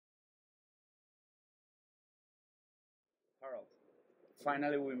Harald.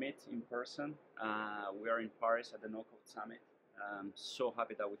 Finally, we meet in person. We are in Paris at the No Code Summit. I'm so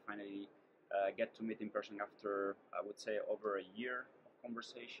happy that we finally get to meet in person after, I would say, over a year of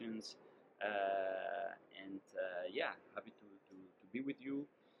conversations. Yeah, happy to be with you.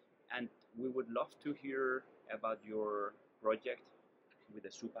 And we would love to hear about your project with the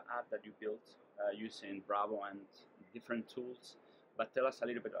Supaapp app that you built using Bravo and different tools. But tell us a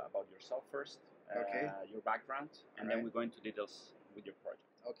little bit about yourself first, Okay. Your background, and then we go into details with your project.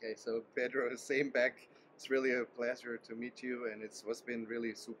 Okay, so Pedro, same back. It's really a pleasure to meet you, and it's been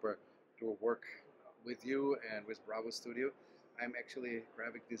really super to work with you and with Bravo Studio. I'm actually a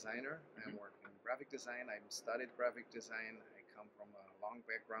graphic designer. I'm working in graphic design. I studied graphic design. I come from a long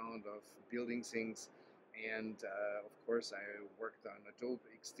background of building things, and of course, I worked on Adobe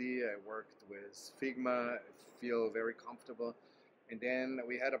XD. I worked with Figma. I feel very comfortable. And then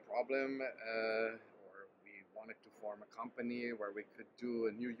we had a problem, or we wanted to form a company where we could do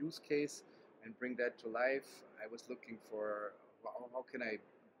a new use case and bring that to life. I was looking for how can I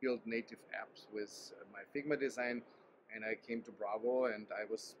build native apps with my Figma design, and I came to Bravo, and I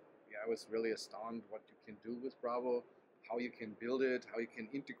was really astounded what you can do with Bravo, how you can build it, how you can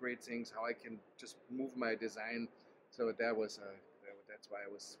integrate things, how I can just move my design. So that's why I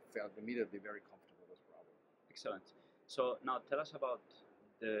felt immediately very comfortable with Bravo. Excellent. So now tell us about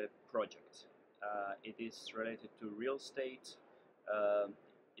the project. It is related to real estate.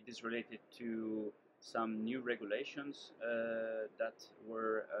 It is related to some new regulations that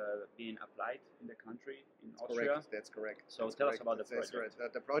were being applied in the country, in Austria. Correct. That's correct. So that's tell correct. us about the That's project.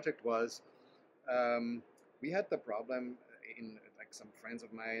 right. The project was, we had the problem in like some friends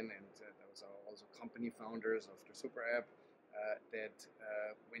of mine, and there was also company founders of the Supaapp, that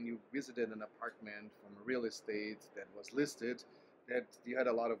when you visited an apartment from a real estate that was listed, that you had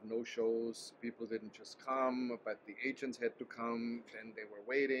a lot of no-shows. People didn't just come, but the agents had to come, and they were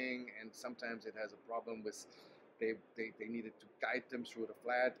waiting, and sometimes it has a problem with they needed to guide them through the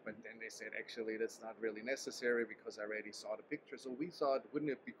flat, but then they said, actually, that's not really necessary because I already saw the picture. So we thought,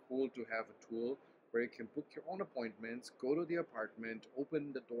 wouldn't it be cool to have a tool where you can book your own appointments, go to the apartment,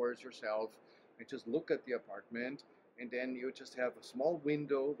 open the doors yourself, and just look at the apartment, and then you just have a small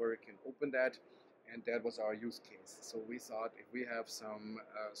window where you can open that, and that was our use case. So we thought, if we have some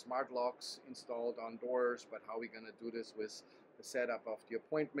smart locks installed on doors, but how are we going to do this with the setup of the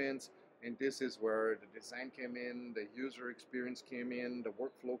appointments? And this is where the design came in, the user experience came in, the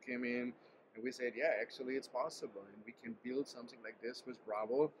workflow came in, and we said, yeah, actually it's possible, and we can build something like this with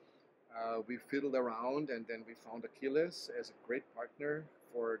Bravo. We fiddled around, and then we found Akiles as a great partner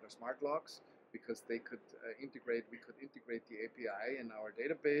for the smart locks, because they could we could integrate the API in our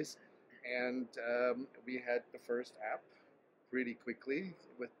database, and we had the first app pretty quickly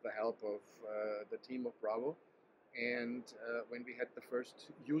with the help of the team of Bravo. And when we had the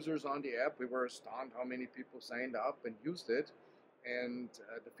first users on the app, we were astounded how many people signed up and used it. And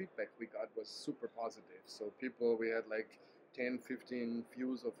the feedback we got was super positive. So we had like 10, 15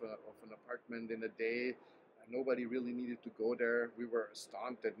 views of an apartment in a day. Nobody really needed to go there. We were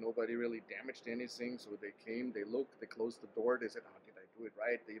astounded that nobody really damaged anything. So they came, they looked, they closed the door. They said, "Oh, did I do it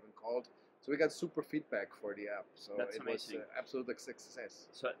right?" They even called. So we got super feedback for the app. So That's it amazing. was absolute success.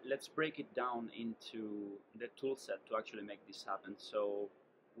 So let's break it down into the tool set to actually make this happen. So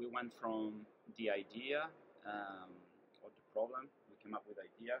we went from the idea or the problem. We came up with the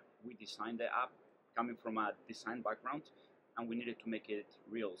idea. We designed the app coming from a design background, and we needed to make it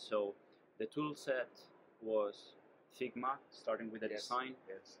real. So the tool set was Figma, starting with the design.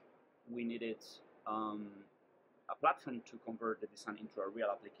 Yes. We needed a platform to convert the design into a real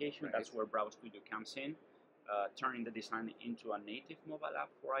application. Right. That's where Bravo Studio comes in, turning the design into a native mobile app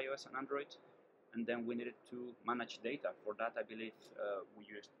for iOS and Android. And then we needed to manage data. For that, I believe we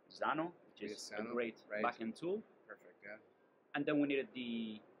used Xano, which is a great backend tool. Perfect, yeah. And then we needed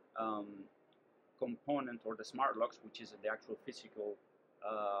the component or the smart locks, which is the actual physical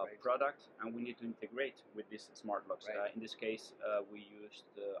product, and we need to integrate with these smart locks. In this case, we used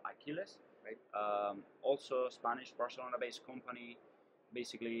Akiles. Also Spanish Barcelona-based company.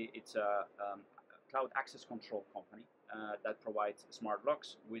 Basically, it's a cloud access control company that provides smart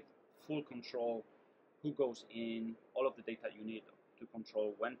locks with full control, who goes in, all of the data you need to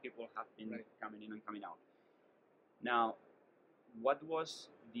control when people have been coming in and coming out. Now, what was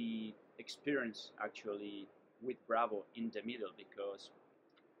the experience actually with Bravo in the middle? Because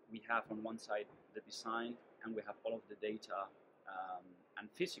we have on one side the design, and we have all of the data and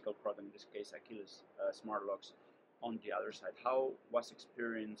physical product, in this case Akiles smart locks, on the other side. How was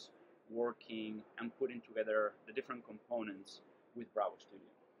experience working and putting together the different components with Bravo Studio?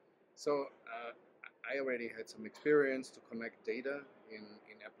 So I already had some experience to connect data in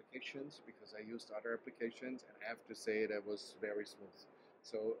applications because I used other applications, and I have to say that was very smooth.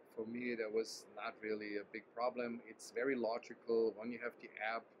 So for me, that was not really a big problem. It's very logical. When you have the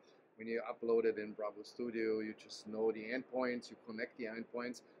app, when you upload it in Bravo Studio, you just know the endpoints, you connect the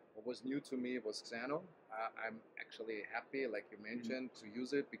endpoints. What was new to me was Xano. I'm actually happy, like you mentioned, to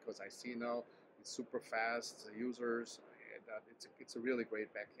use it because I see now it's super fast users. It's a really great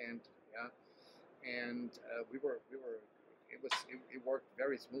backend, yeah. And it worked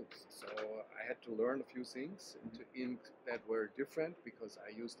very smooth. So I had to learn a few things that were different because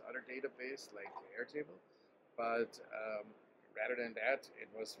I used other database like Airtable, but rather than that, it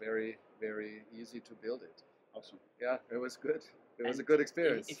was very, very easy to build it. Awesome. Yeah, it was good. It was a good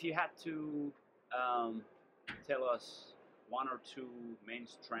experience. If you had to tell us one or two main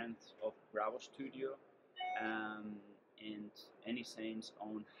strengths of Bravo Studio, and any sense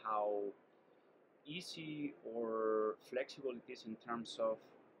on how easy or flexible it is in terms of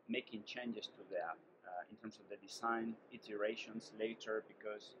making changes to the app, in terms of the design, iterations later,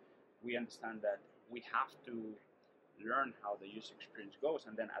 because we understand that we have to learn how the user experience goes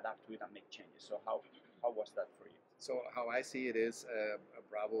and then adapt to it and make changes. So how was that for you? So how I see it is,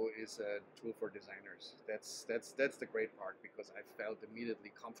 Bravo is a tool for designers. That's the great part because I felt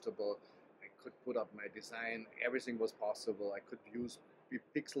immediately comfortable. I could put up my design. Everything was possible. I could be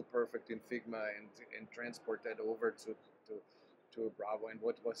pixel perfect in Figma and transport that over to Bravo. And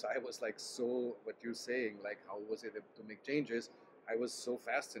what you're saying, like how was it to make changes? I was so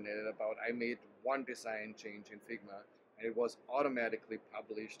fascinated about. I made one design change in Figma, and it was automatically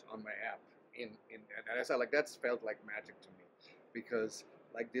published on my app. And I said, like, that's felt like magic to me, because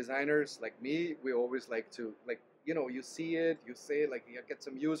like designers like me, we always like to, like, you see it, you say, like, you get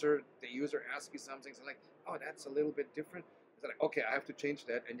the user asks you something, so like, oh, that's a little bit different. It's like, okay, I have to change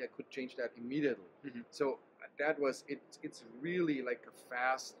that, and I could change that immediately. So that was it. It's really like a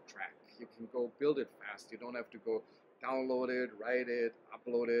fast track. You can go build it fast. You don't have to go download it, write it,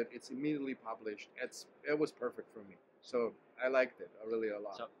 upload it. It's immediately published. It was perfect for me. So I liked it really a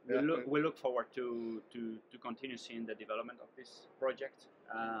lot. So we look forward to continue seeing the development of this project.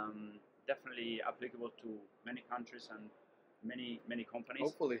 Definitely applicable to many countries and many companies.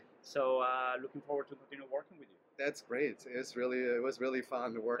 Hopefully. So looking forward to continue working with you. That's great. It was really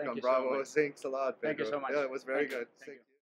fun to work on you Bravo. So much. Thanks a lot, Pedro. Thank you so much. Yeah, it was very good. Thank you.